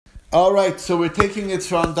All right, so we're taking it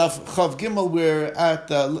from Daf Chav Gimel. We're at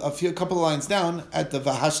a couple of lines down at the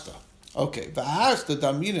Vahashta. Okay, Vahashta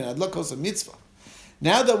Daminin Adlakos a mitzvah.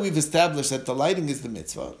 Now that we've established that the lighting is the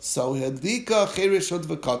mitzvah, so Hadlika Cherishot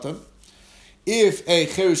V'Katan. If a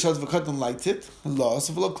Cherishot V'Katan lights it, loss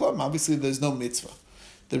of Loklam. Obviously, there's no mitzvah.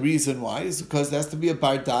 The reason why is because there has to be a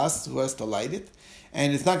bardas who has to light it,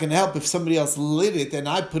 and it's not going to help if somebody else lit it and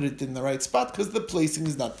I put it in the right spot because the placing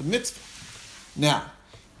is not the mitzvah. Now,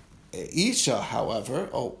 Isha, however,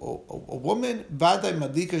 a woman, Vadai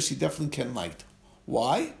Madlika, she definitely can light.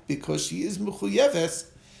 Why? Because she is Mechuyeves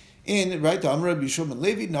in, right, Amr Bishum and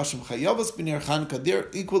Levi, Nashim Chayavas B'Ner Chanukah, they're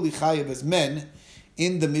equally Chayav as men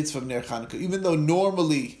in the mitzvah of Ner Chanukah. Even though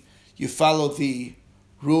normally you follow the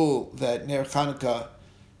rule that Ner Chanukah,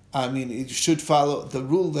 you should follow, the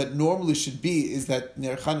rule that normally should be is that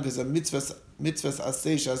Ner Chanukah is a mitzvah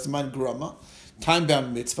aseh shazman grama,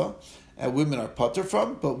 time-bound mitzvah, and women are patur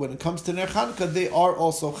from, but when it comes to Ner Chanukah, they are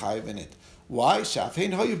also chayiv in it. Why?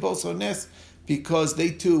 Shafein hayu boso nes, because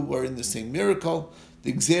they too were in the same miracle.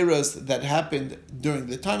 The gzeras that happened during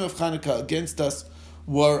the time of Chanukah against us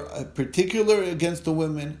were particular against the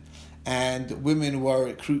women, and women were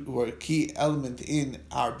a key element in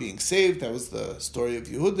our being saved. That was the story of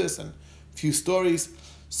Yehudis and a few stories.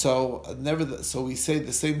 So we say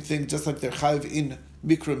the same thing, just like they're chayiv in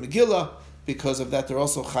Mikra Megillah. Because of that, they're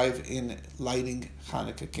also chayiv in lighting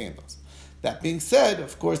Hanukkah candles. That being said,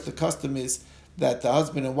 of course, the custom is that the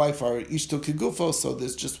husband and wife are ishto kigufo, so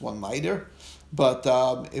there's just one lighter. But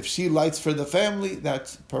if she lights for the family,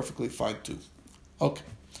 that's perfectly fine too. Okay.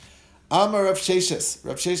 Amar Rav Sheshes.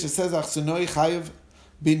 Rav Sheshes says, Achsunoi chayiv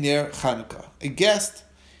b'ner Hanukkah. A guest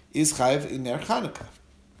is chayiv in ner Hanukkah.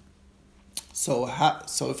 So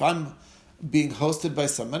if I'm being hosted by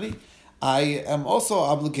somebody, I am also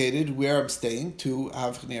obligated where I'm staying to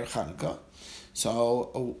have Ner Chanukah.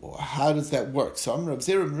 So how does that work? So I'm Rav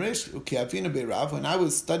Zera Merish Ukiavina Beirav. When I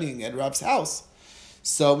was studying at Rav's house,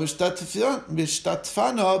 so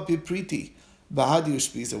Mishtatfana Bipriti Bahadi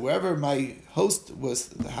Ushpiza. Wherever my host was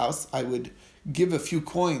the house, I would give a few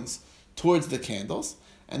coins towards the candles,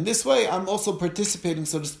 and this way I'm also participating,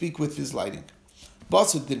 so to speak, with his lighting.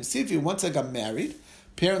 Basud didn't see if once I got married.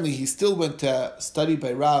 Apparently, he still went to study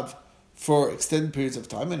by Rav for extended periods of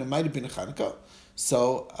time, and it might have been a Chanukah.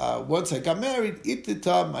 So once I got married,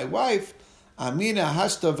 Itita, my wife, Amina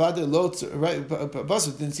Hashta Vade Lot, right?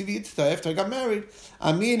 After I got married,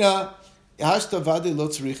 Amina Hashta Vade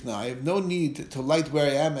Lot Tzrichna. I have no need to light where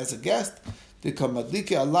I am as a guest. Because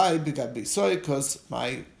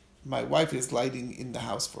my wife is lighting in the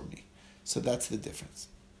house for me. So that's the difference.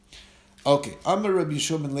 Okay, Amar Rabbi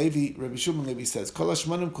Shimon Levi. Rabbi Shimon Levi says, Kol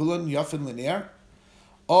hashmanim kulon yafin linear.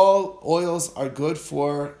 All oils are good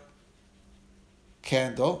for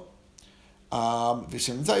candle.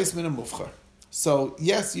 So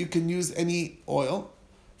yes, you can use any oil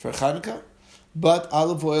for Chanukah, but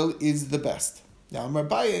olive oil is the best. Now Amar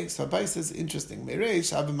Abaye, so Abaye says, interesting.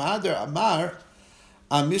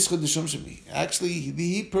 Actually,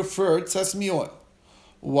 he preferred sesame oil.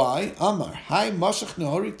 Why? Amar, Hai Mashach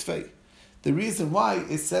Nehori Tvei. The reason why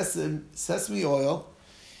is sesame oil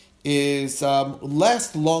is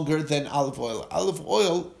lasts longer than olive oil. Olive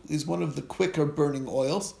oil is one of the quicker burning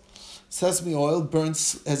oils. Sesame oil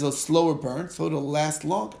has a slower burn, so it'll last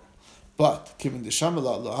longer. But given the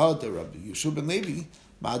Shamala Allah, the Rabbi Yeshua ben Levi,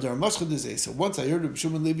 Ma'adar Mashchad, so once I heard Rabbi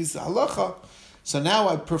Yeshua ben Levi's halacha, so now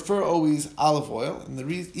I prefer always olive oil, and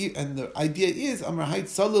the idea is Amar Hayt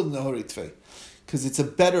Salil Nehori Tvei, because it's a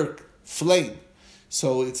better flame.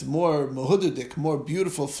 So it's more muhudadik, more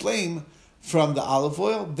beautiful flame from the olive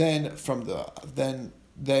oil than from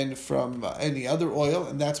any other oil,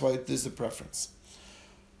 and that's why there's a preference.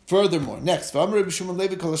 Furthermore, next, all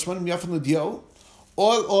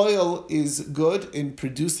oil is good in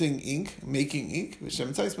producing ink, making ink, but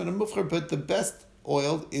the best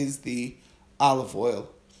oil is the olive oil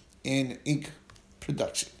in ink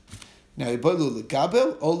production. Now, do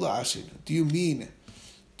you mean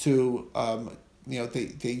to,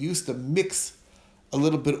 they used to mix a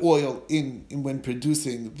little bit of oil in when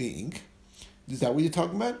producing the ink? Is that what you're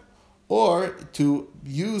talking about? Or to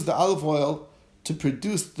use the olive oil to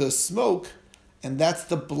produce the smoke, and that's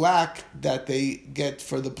the black that they get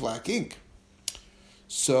for the black ink.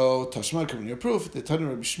 So, Tashmar coming your proof, the Tanu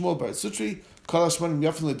Rabbi Shmuel Bar Sutri, Kol Hashmanim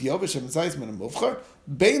Yafin L'Diov, Shem Zayzman Movchar,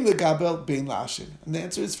 Bein L'Gabel, Bein L'Ashin. And the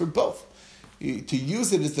answer is for both. To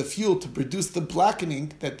use it as the fuel to produce the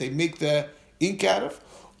blackening that they make the ink out of,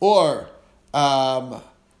 or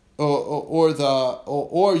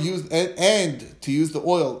use and to use the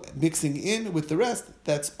oil mixing in with the rest.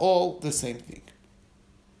 That's all the same thing.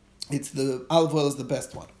 It's the olive oil is the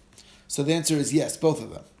best one. So the answer is yes, both of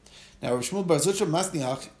them. Now, Rav Shmuel Bar Zutra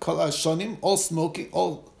Masniach Kol Hashonim, all smoke,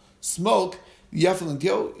 Yafel and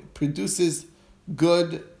Dio produces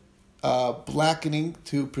good blackening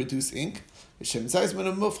to produce ink. Shem Zaisman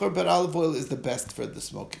of Mufchar, but olive oil is the best for the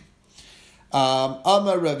smoking.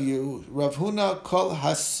 Amar Rav Huna Kol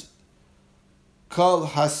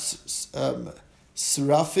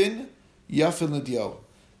Srafin Yafel and Dio.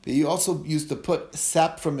 They also used to put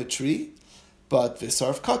sap from a tree. But the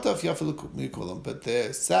sarf kataf yafelukulam. But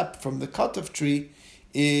the sap from the kataf tree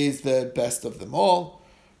is the best of them all.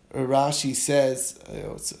 Rashi says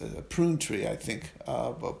it's a prune tree, I think.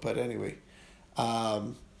 But anyway,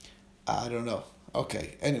 I don't know.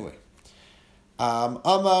 Okay, anyway.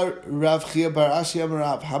 Amar Rav Chia bar Ashi Amar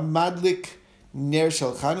Rav Hamadlik ner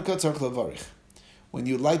shel Chanukah tzarich levarich. When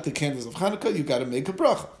you light the candles of Chanukah, you got to make a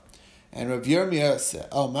bracha. And Rav Yirmiyah said,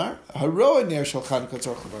 Omar, Haroa ner shel Chanukah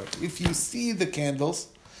tzarich levarich. If you see the candles,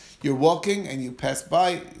 you're walking and you pass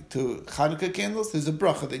by to Chanukah candles, there's a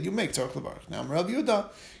bracha that you make tzarich levarich. Now, Rav Yehuda,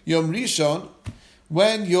 Yom Rishon,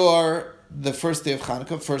 when you're the first day of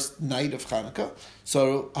Chanukah, first night of Chanukah,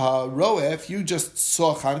 so Roa, if you just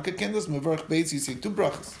saw Chanukah candles, mevarich beis, you say 2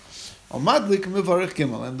 brachas. Omadlik mevarich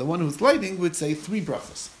gimel, and the one who's lighting would say 3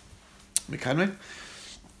 brachas. Mekanwe.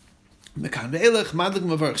 And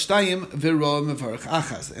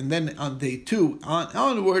then on day 2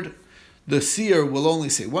 onward, the seer will only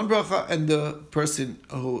say 1 bracha, and the person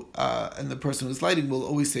who's lighting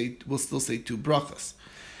will still say 2 brachas.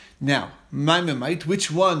 Now, Maimamite,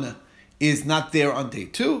 which one is not there on day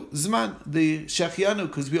 2? Zman, the Shechianu,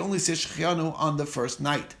 because we only say Shechianu on the first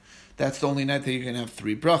night. That's the only night that you're going to have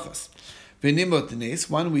 3 brachas. V'nimot dines,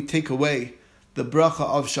 why don't we take away the bracha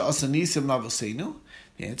of Sha'asa Nisim Lavosenu?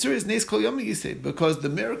 The answer is Nes Kol Yom Yisei, because the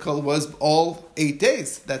miracle was all 8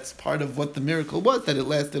 days. That's part of what the miracle was, that it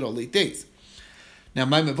lasted all 8 days. Now,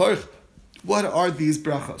 my mevarich, what are these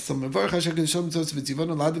brachas? So mevarich HaSheked Tzos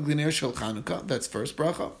V'Tzivanu Ladig L'Ner Shel Chanukah. That's first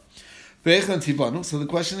bracha. Ve'echan Tzivanu. So the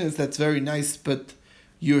question is, that's very nice, but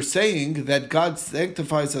you're saying that God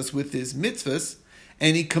sanctifies us with His mitzvahs,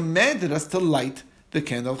 and He commanded us to light the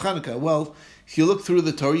candle of Chanukah. Well, if you look through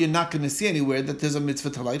the Torah, you're not going to see anywhere that there's a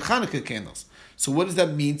mitzvah to light Chanukah candles. So what does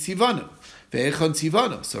that mean, tzivanu? Ve'echon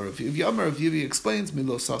tzivanu. So Rav Yivi explains,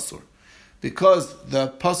 Milo Sasur. Because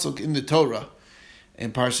the pasuk in the Torah,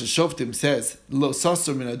 in Parashat Shoftim says, Lo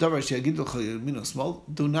Sasur min hadavar she'yagid l'cha yamin u'smol,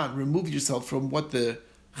 do not remove yourself from what the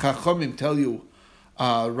Chachomim tell you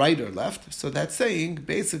right or left. So that's saying,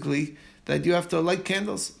 basically, that you have to light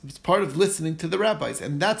candles. It's part of listening to the rabbis,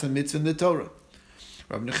 and that's a mitzvah in the Torah.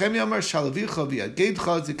 Rav Nechemia Amar, Shalavicha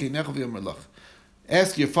v'yagedcha zikeinecha v'yomer lach.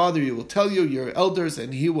 Ask your father, he will tell you, your elders,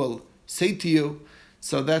 and he will say to you.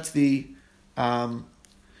 So that's the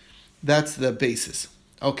basis.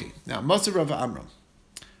 Okay, now Masar Rav Amram.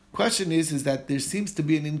 Question is that there seems to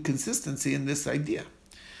be an inconsistency in this idea.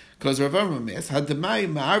 Because Rav Amram says, Hadamai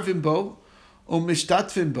ma'arvim bo,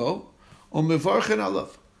 u'mishtatvim bo, u'mevorchen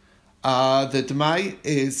alav. The Demai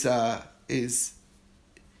is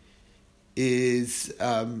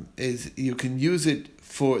you can use it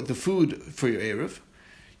for the food for your Erev.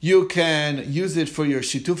 You can use it for your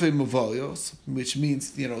shitufei muvoyos, which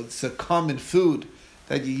means, it's a common food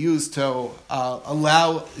that you use to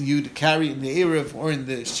allow you to carry in the Erev or in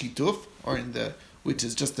the shituf, which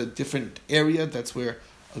is just a different area. That's where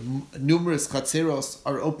numerous chatzeros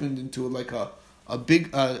are opened into like a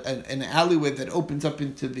big an alleyway that opens up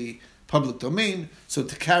into the public domain. So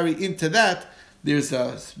to carry into that, there's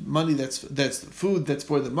money that's food that's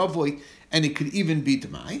for the mavoi, and it could even be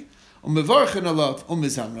demai. You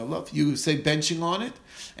say benching on it,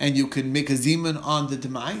 and you can make a zimun on the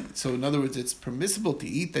demai. So in other words, it's permissible to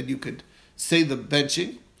eat, that you could say the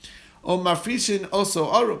benching. Mafrishin also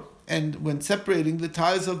arum, and when separating the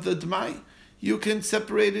ties of the demai, you can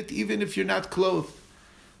separate it even if you're not clothed.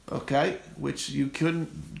 Okay, which you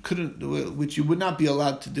which you would not be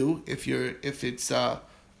allowed to do if it's a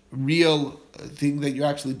real thing that you're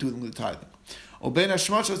actually doing the tithing. Or ben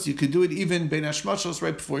hashmashos, you could do it even ben hashmashos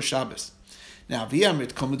right before Shabbos. Now,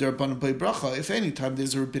 if any time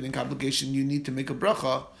there's a rabbinic obligation, you need to make a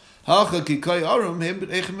bracha.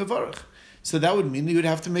 So that would mean you would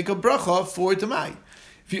have to make a bracha for demai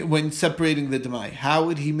when separating the demai. How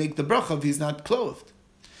would he make the bracha if he's not clothed?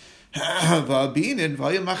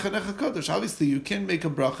 Obviously, you can't make a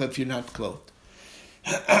bracha if you're not clothed.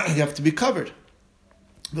 You have to be covered.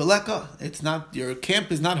 It's not, your camp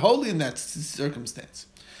is not holy in that circumstance.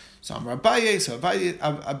 So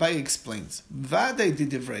Abaye explains. Vade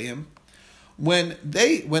didivrayim, when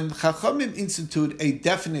Chachamim institute a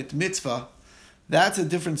definite mitzvah, that's a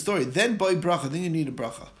different story. Then boy bracha, then you need a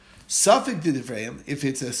bracha. Safek Divrayim, if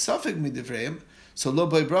it's a Safek Midivrayim, so lo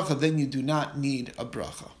by bracha, then you do not need a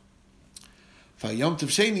bracha. Yom Tov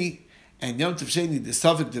Sheni, and Yom Tov Sheni, the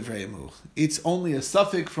Safek Divrayim, it's only a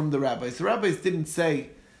Safek from the rabbis. The rabbis didn't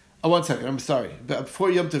say, oh, 1 second, I'm sorry, but before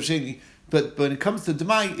Yom Tov Sheni, but when it comes to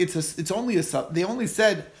Demai, it's only a Safek. They only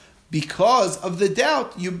said, because of the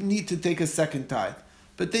doubt, you need to take a second tithe.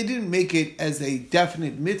 But they didn't make it as a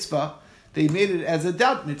definite mitzvah. They made it as a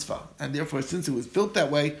doubt mitzvah. And therefore, since it was built that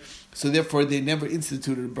way, so therefore they never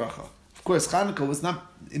instituted a bracha. Of course, Hanukkah was not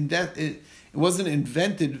in that. It wasn't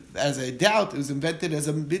invented as a doubt. It was invented as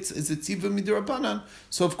a mitzvah, as a tziva midrabanan.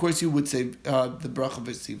 So of course you would say the bracha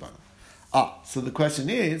v'tzivana. So the question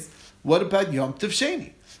is, what about Yom Tov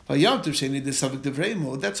Sheni? Well, Yom Tov Sheni, the Safek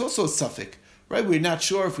Divrayim, that's also a Safek, right? We're not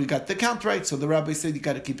sure if we got the count right. So the rabbi said you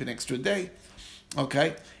got to keep an extra day.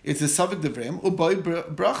 Okay, it's a Safek Divrayim uboy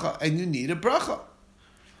bracha, and you need a bracha.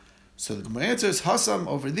 So the Gemara answers Hasam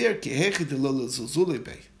over there. The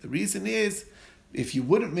reason is, if you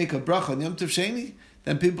wouldn't make a bracha on Yom Tov Sheni,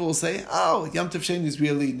 then people will say, oh, Yom Tov Sheni is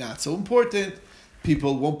really not so important.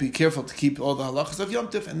 People won't be careful to keep all the halachas of Yom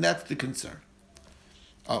Tov, and that's the concern.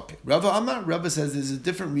 Okay, Rava Amar, Rava says there's a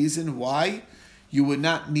different reason why you would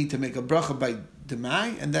not need to make a bracha by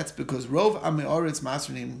Demai, and that's because Rov Amei Oretz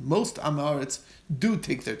Masranim, most Amei Oretz do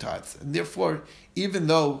take their tithes, and therefore, even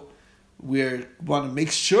though we want to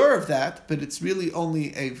make sure of that, but it's really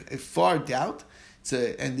only a far doubt,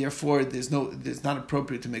 and therefore there's not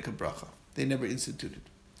appropriate to make a bracha. They never instituted.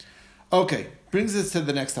 Okay, brings us to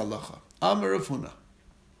the next halacha. Amar Rav Huna.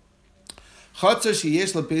 Chatzar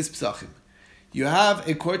sheyesh la beis psachim. You have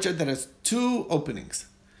a courtyard that has 2 openings.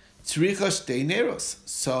 Tzricha shtei neros.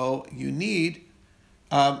 So you need,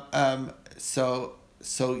 so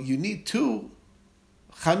you need 2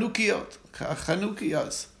 chanukiyos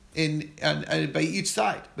by each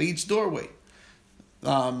side, by each doorway.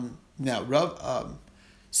 Now, Rav.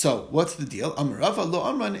 So what's the deal?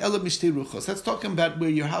 That's talking about where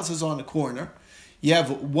your house is on a corner. You have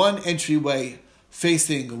one entryway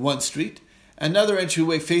facing one street, another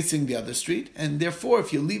entryway facing the other street, and therefore,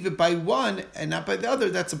 if you leave it by one and not by the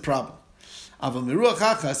other, that's a problem.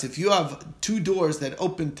 If you have 2 doors that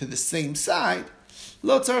open to the same side,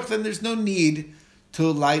 then there's no need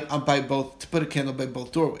to light on by both, to put a candle by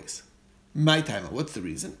both doorways. My time. What's the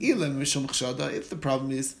reason? If the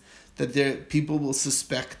problem is that people will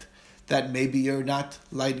suspect that maybe you're not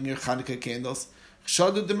lighting your Hanukkah candles,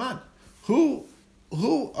 who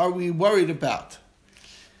are we worried about?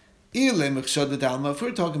 If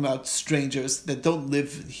we're talking about strangers that don't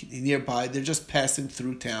live nearby, they're just passing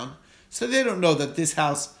through town, so they don't know that this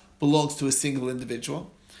house belongs to a single individual.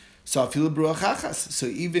 So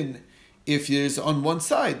even if there's on one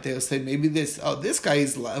side, they'll say maybe this guy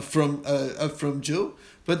is from Jew,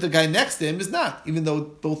 but the guy next to him is not, even though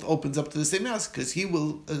it both opens up to the same house, because he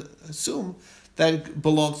will assume that it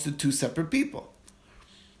belongs to 2 separate people.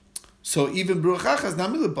 So even Bruachachas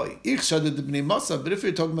Namilabai, but if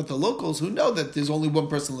you're talking about the locals who know that there's only one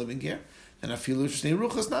person living here, then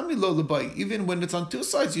even when it's on 2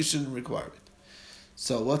 sides, you shouldn't require it.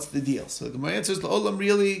 So what's the deal? So the Gemara answers, Olam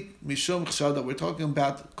really, Mishum Chshada, we're talking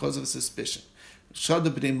about cause of suspicion. Chshada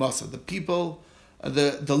b'nei Masa, the people,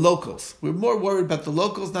 the locals. We're more worried about the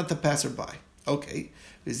locals, not the passerby. Okay.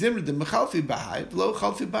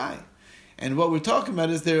 And what we're talking about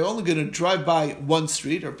is they're only going to drive by one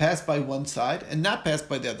street or pass by one side and not pass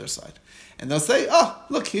by the other side. And they'll say, oh,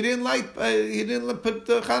 look, he didn't put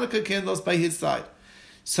the Hanukkah candles by his side.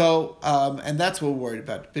 So, and that's what we're worried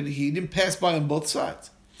about. But he didn't pass by on both sides.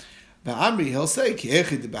 But Amri, he'll say, he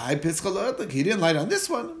didn't light on this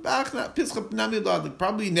one.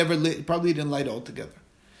 Probably didn't light altogether.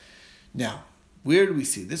 Now, where do we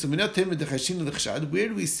see this? Where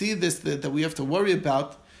do we see this that we have to worry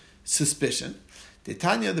about suspicion? The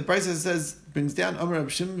Tanya, the Brisa says, brings down Amr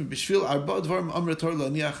Abshim Bishvil Arba Dvarim Amr Torah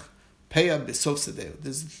Laniach Peya Besof Sadeo.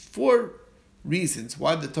 There's 4 reasons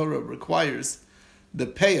why the Torah requires the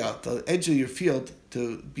peya, the edge of your field,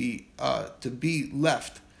 to be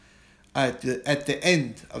left at the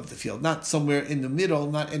end of the field, not somewhere in the middle,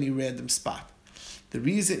 not any random spot. The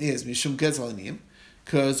reason is mishum gezalanim,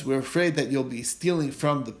 because we're afraid that you'll be stealing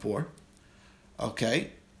from the poor.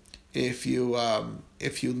 Okay, if you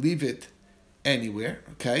leave it anywhere,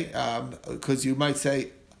 okay, because you might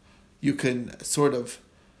say you can sort of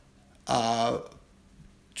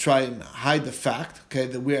try and hide the fact, okay,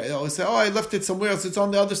 that we always say, I left it somewhere else, it's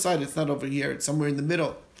on the other side, it's not over here, it's somewhere in the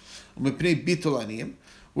middle.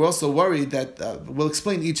 We're also worried that, we'll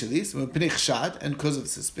explain each of these, and because of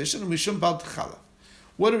suspicion,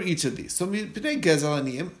 what are each of these? So,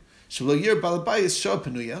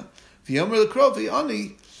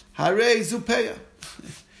 Hare Zupeya.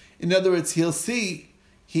 In other words, he'll see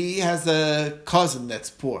he has a cousin that's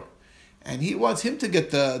poor, and he wants him to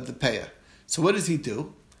get the payah. So what does he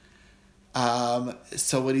do?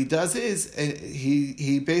 So what he does is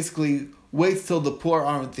he basically waits till the poor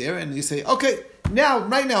aren't there, and you say, okay,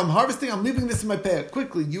 right now I'm harvesting, I'm leaving this in my payah.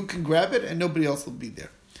 Quickly, you can grab it, and nobody else will be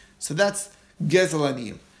there. So that's gezel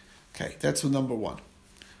aniyim. Okay, that's number one.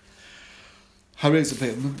 What is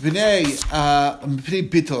bittul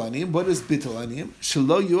aniyim? What is bittul aniyim?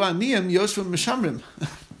 Shelo yu aniyim yoshvim mishamrim.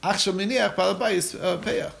 Achsham miniach balabayis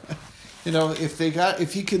payah.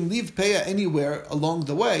 If he can leave payah anywhere along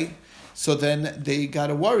the way, so then they got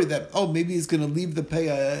to worry that, maybe he's going to leave the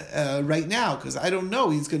payah right now, because I don't know,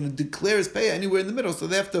 he's going to declare his payah anywhere in the middle, so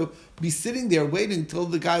they have to be sitting there waiting until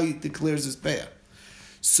the guy declares his payah.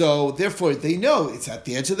 So therefore, they know it's at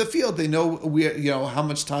the edge of the field. They know where, how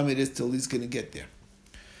much time it is till he's going to get there.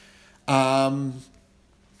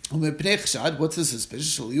 What's the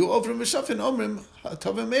suspicion?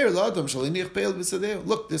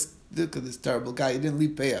 Look at this terrible guy. He didn't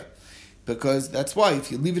leave payah, because that's why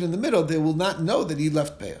if you leave it in the middle, they will not know that he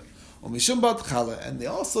left payah. And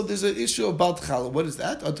there's an issue of bal tchala. What is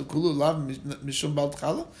that?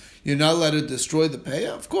 You're not allowed to destroy the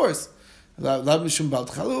payah, of course. So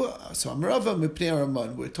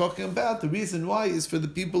we're talking about the reason why is for the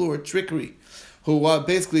people who are trickery, who are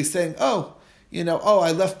basically saying, I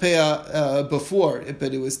left payah before,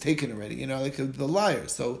 but it was taken already, like the liar.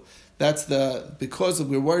 So that's because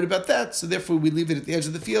we're worried about that, so therefore we leave it at the edge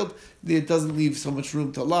of the field. It doesn't leave so much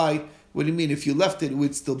room to lie. What do you mean? If you left it, it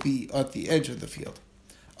would still be at the edge of the field.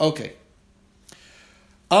 Okay.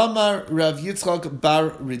 Amar Rav Yitzchak bar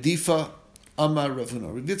Redifa. Amar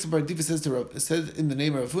Ravuna. Rav Yitzchak bar Redifa says in the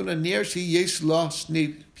name of Ravuna, Ner she yesh la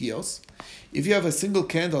shnei pios. If you have a single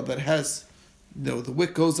candle that has, the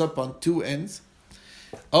wick goes up on two ends,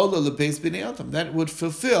 Ola lebeis b'nei adam, that would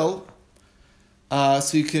fulfill.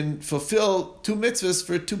 So you can fulfill two mitzvahs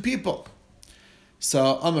for two people.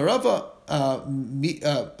 So Amarava,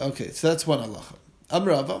 so that's one halacha.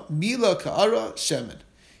 Amarava, mila ka'ara shemen.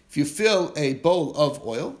 If you fill a bowl of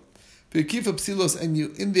oil, v'kifa psilos, and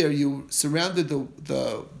you surrounded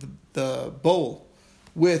the bowl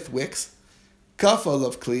with wicks, kafal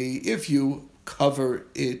of kli, if you cover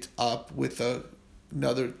it up with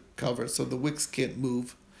another cover so the wicks can't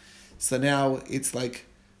move, so now it's like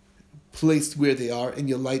placed where they are, and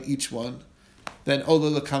you light each one, then ola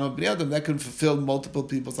l'kama b'nei adam, that can fulfill multiple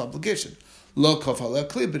people's obligation. Lo kafal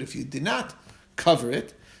kli, but if you did not cover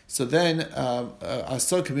it, so then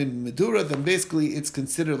asar kamin medura, then basically it's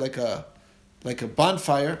considered like a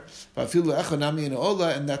bonfire. And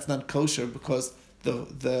that's not kosher, because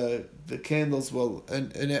the candles will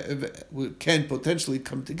can potentially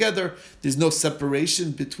come together. There's no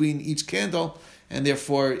separation between each candle, and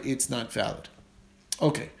therefore it's not valid.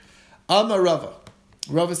 Okay. Amar Rava.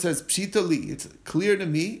 Rava says, Pshita li, it's clear to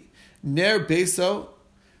me, ner beso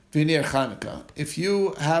v'ner Chanukah. If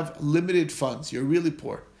you have limited funds, you're really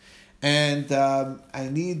poor, and I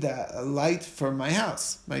need a light for my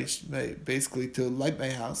house, basically to light my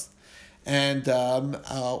house, and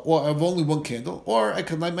or I have only one candle, or I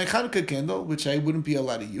can light my Chanukah candle, which I wouldn't be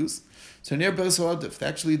allowed to use. So ner beso adif,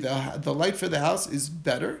 actually the light for the house is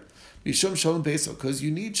better, mishum shalom beso, because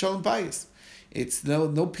you need shalom bayis. It's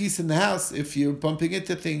no peace in the house if you're bumping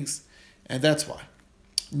into things, and that's why.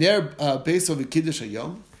 Ner beso v'kiddush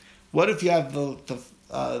hayom. What if you have the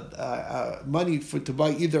money to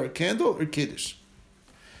buy either a candle or kiddush?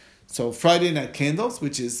 So Friday night candles,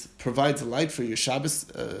 which provides a light for your Shabbos,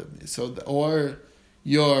 or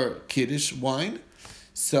your kiddush wine.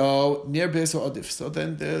 So ner beso adif. So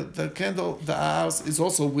then the candle, the house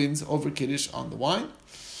also wins over kiddush on the wine.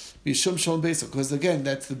 Mishum shalom beso, because again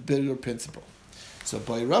that's the bigger principle. So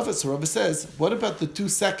by Rava, Rava says, what about the 2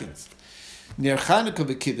 seconds? Ner Chanukah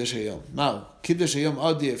v'kiddush hayom. Now, kiddush hayom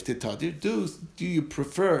adif titadir. Do you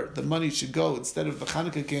prefer the money should go instead of the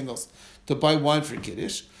Chanukah candles to buy wine for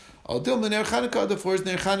kiddush? Adil ner Chanukah adif, or is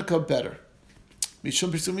ner Chanukah better?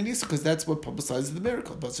 Mishum Pirsum Nisa, because that's what publicizes the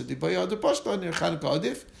miracle. But so dibaya adar pashta ner Chanukah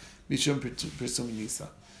adif, mishum Pirsum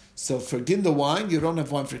Nisa. So for ginda wine, you don't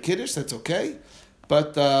have wine for kiddush. That's okay.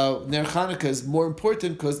 But ner Chanukah is more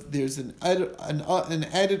important because there's an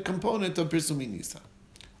added component of Pirsum Nisa.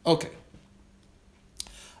 Okay.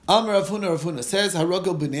 Amar Rav Huna says,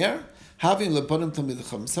 Harogel b'ner, having lebanim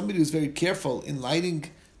tamid. Somebody who's very careful in lighting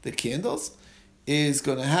the candles is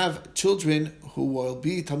going to have children who will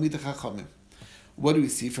be Talmid Chachamim. What do we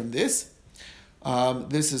see from this?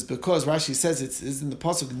 This is because Rashi says it's in the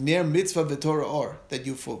pasuk ner mitzvah v'torah or, that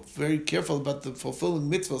you very careful about the fulfilling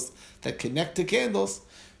mitzvahs that connect to candles.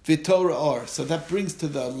 v'Torah or. So that brings to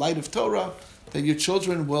the light of Torah that your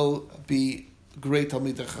children will be great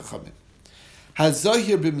Talmidei Chachamim.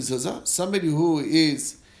 Hazahir b'mezuzah, somebody who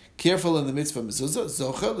is careful in the mitzvah mezuzah,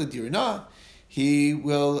 zocha l'dirna, he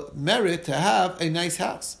will merit to have a nice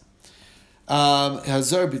house.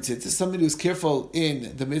 Hazar b'tzitzis, somebody who's careful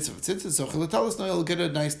in the mitzvah of tzitzis, zocha l'talis, no, he'll get a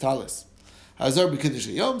nice talis. Hazar b'kiddush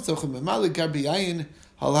hayom, zocha memali gar b'yayin,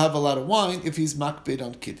 he'll have a lot of wine if he's makbid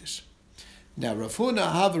on kiddush. Now, Rav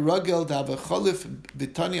Huna have a ragel to have a cholif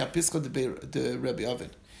b'tani apischa de Rabbi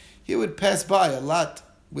Oven. He would pass by a lot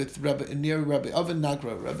with near Rabbi Oven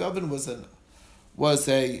Nagra. Rabbi Oven was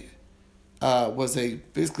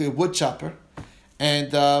basically a wood chopper,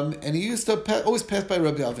 and he used to always pass by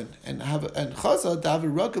Rabbi Oven and Chaza to have a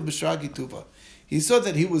ragel b'shragi tuva. He saw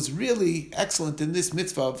that he was really excellent in this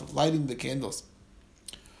mitzvah of lighting the candles.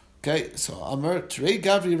 Okay, so Amar Trei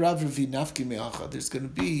Gavri Rav Ravi Nafki Me'acha. There's going to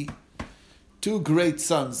be two great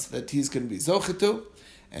sons that he's going to be zoche to,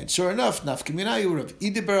 and sure enough, Nafki Minayu, Rav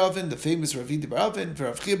Idi Bar Oven, the famous Rav Idi Bar Oven,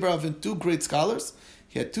 Rav Chia Bar Oven, two great scholars.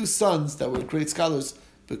 He had two sons that were great scholars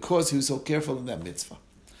because he was so careful in that mitzvah.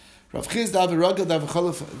 Rav Chia is the Aviragel, the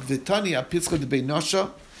Avicholov Vitani Apitzcha de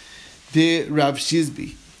Beinosha de Rav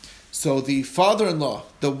Shizbi. So the father-in-law,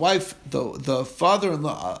 the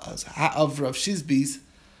father-in-law of Rav Shizbi's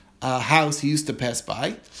house, he used to pass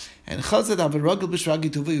by. And Chazad Aviragel B'Shragi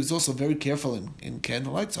Tuva, he was also very careful in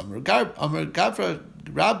candlelight. So Amar Gavra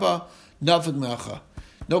Rabba Navag Me'acha.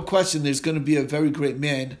 No question, there's going to be a very great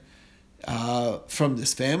man from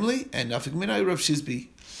this family, and Nafik Minai Rav Shizbi,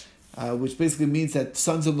 which basically means that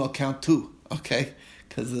sons-in-law count too. Okay,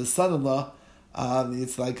 because the son-in-law,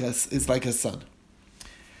 it's like a son.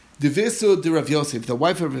 Divisu de Rav Yosef, the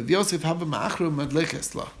wife of Rav Yosef, have a ma'achru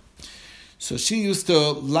madliches la. So she used to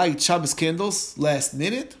light Shabbos candles last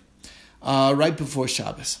minute, right before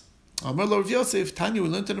Shabbos. Amar Rav Yosef, Tanya, we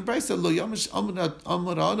learned in the Brisa, lo yamish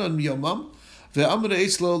amaranan yomam, ve'amara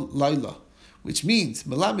eish lo laila, which means,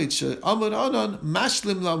 melamid amaranan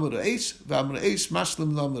mashlim lamara eish, ve'amara eish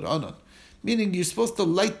mashlim lamaranan. Meaning you're supposed to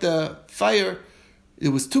light the fire. It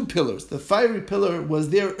was two pillars. The fiery pillar was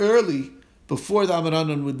there early before the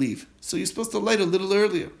amaranan would leave. So you're supposed to light a little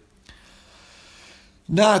earlier.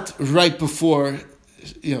 Not right before,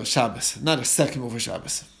 Shabbos. Not a second before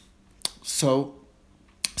Shabbos. So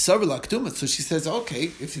she says, okay,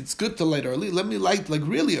 if it's good to light early, let me light like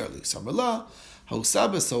really early. So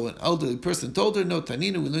an elderly person told her, no,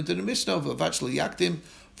 Tanina, we learned in the Mishnah of Avachlo Yaktim,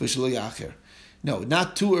 Vishlo Yacher. No,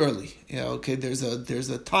 not too early. Okay, there's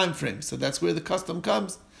a time frame. So that's where the custom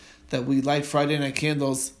comes, that we light Friday night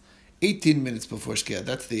candles 18 minutes before Shkia.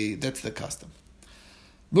 That's the custom.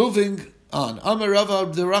 Moving on. Amar Rava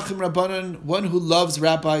Abdurrachim Rabbanan, one who loves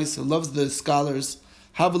rabbis, who loves the scholars,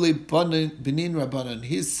 Havali Benin Rabbanan,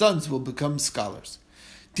 his sons will become scholars.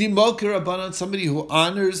 Timolker Rabbanan, somebody who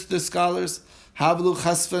honors the scholars, Havlu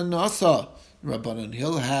Chasvan Nasa Rabbanan,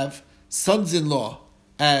 he'll have sons-in-law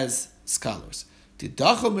as scholars.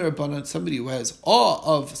 Tidachom Rabbanan, somebody who has awe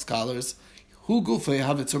of scholars, Hu Gufay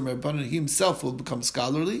Havitzum Rabbanan, he himself will become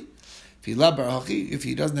scholarly. If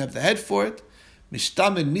he doesn't have the head for it,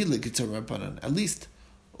 Mishtamen Milik Rabbanan, at least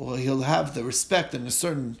he'll have the respect and a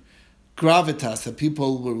certain gravitas that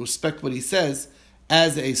people will respect what he says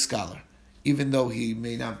as a scholar, even though he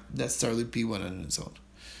may not necessarily be one on his own.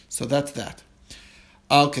 So that's that.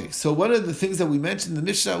 Okay, so one of the things that we mentioned in the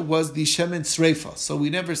Mishnah was the Shemen Sreifa. So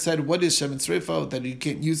we never said what is Shemen Sreifa, that you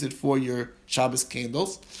can't use it for your Shabbos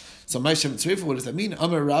candles. So my Shemen Sreifa, what does that mean?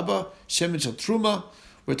 Amar Rabba, Shemen Shel Truma.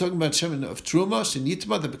 We're talking about Shemen of Truma,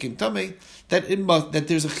 Shenitma, that became Tameh, that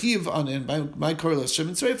there's a Chiv on it. My correlation,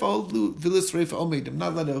 Shemen Sreifa, Vilis Sreifa Omeid. I'm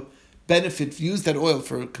not allowed to use that oil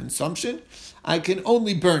for consumption. I can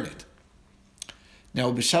only burn it.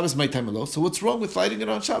 Now, b'Shabbos my time alone. So what's wrong with lighting it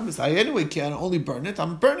on Shabbos? I anyway can only burn it.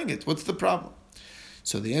 I'm burning it. What's the problem?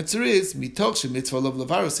 So the answer is, mitoch shemitzvah lav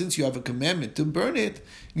lavaro, since you have a commandment to burn it,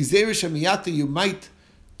 you might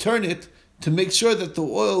turn it to make sure that the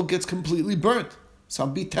oil gets completely burnt. So I'll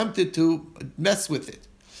be tempted to mess with it.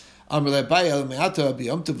 So on Yom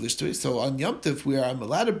Tov, where I'm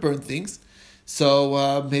allowed to burn things,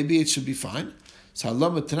 so maybe it should be fine. So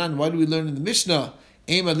Allah Tanan, why do we learn in the Mishnah,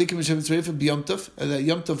 that Yom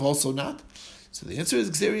Tov also not? So the answer is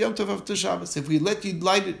Gzeri Yom Tov after Shabbos. If we let you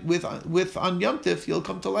light it with on Yom Tov, you'll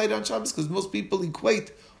come to light on Shabbos, because most people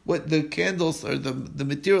equate what the candles or the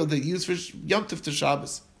material they use for Yom Tov to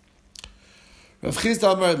Shabbos. Rav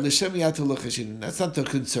Chizda Amar L'Shem Yatu L'Chashin. That's not the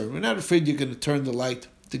concern. We're not afraid you're going to turn the light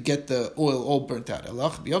to get the oil all burnt out.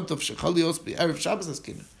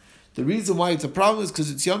 The reason why it's a problem is because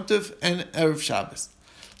it's Yom Tov and Erev Shabbos.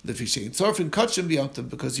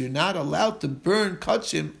 Because you're not allowed to burn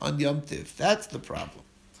kachim on Yom Tiv. That's the problem.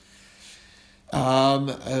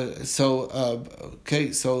 Because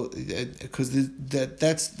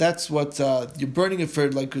that's what you're burning it for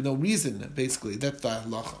like no reason. Basically, that's the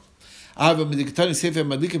halacha. It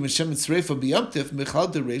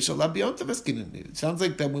sounds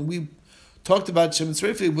like that when we talked about Shem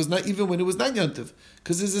Tzrefa, it was not even when it was not Yom Tiv,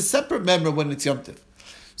 because there's a separate member when it's Yom Tiv.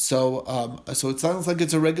 So it sounds like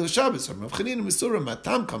it's a regular Shabbos.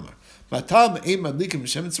 Matam kamar. Matam ein madlikim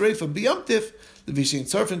Shem Tzrefa b'Yom Tiv. The Vishain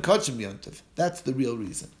Tzarfin Kachim Yom Tiv. That's the real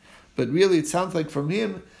reason. But really, it sounds like from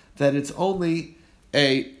him that it's only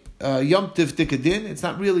a Yom Tiv Dikadin. It's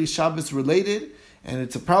not really Shabbos related, and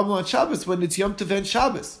it's a problem on Shabbos when it's Yom Tiv and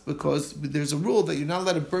Shabbos, because there's a rule that you're not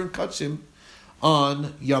allowed to burn Kachim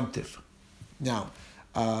on Yom Tiv. Now,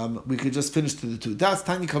 we could just finish to the two. Das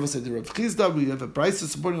Tanya covers the Rav Chizda. We have a price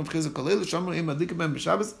supporting Rav Chizda Kolelu Shamar Im Madlikim Em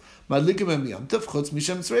B'Shabbos Madlikim Em Yom Tiv Chutz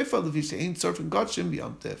Mishem Tzreifa Levi She'ein Tzorfin Gotshim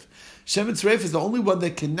Yom Tiv. Shem Tzreifa is the only one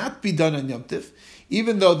that cannot be done on Yom Tiv,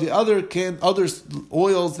 even though the other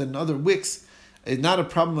oils and other wicks is not a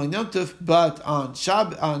problem on Yom Tiv, but on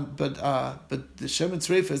but the Shem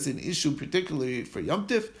Tzreifa is an issue particularly for Yom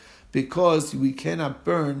Tiv because we cannot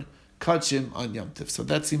burn Kachim on Yom Tiv. So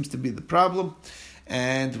that seems to be the problem.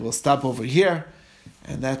 And we'll stop over here.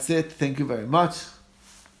 And that's it. Thank you very much.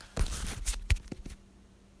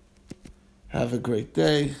 Have a great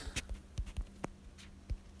day.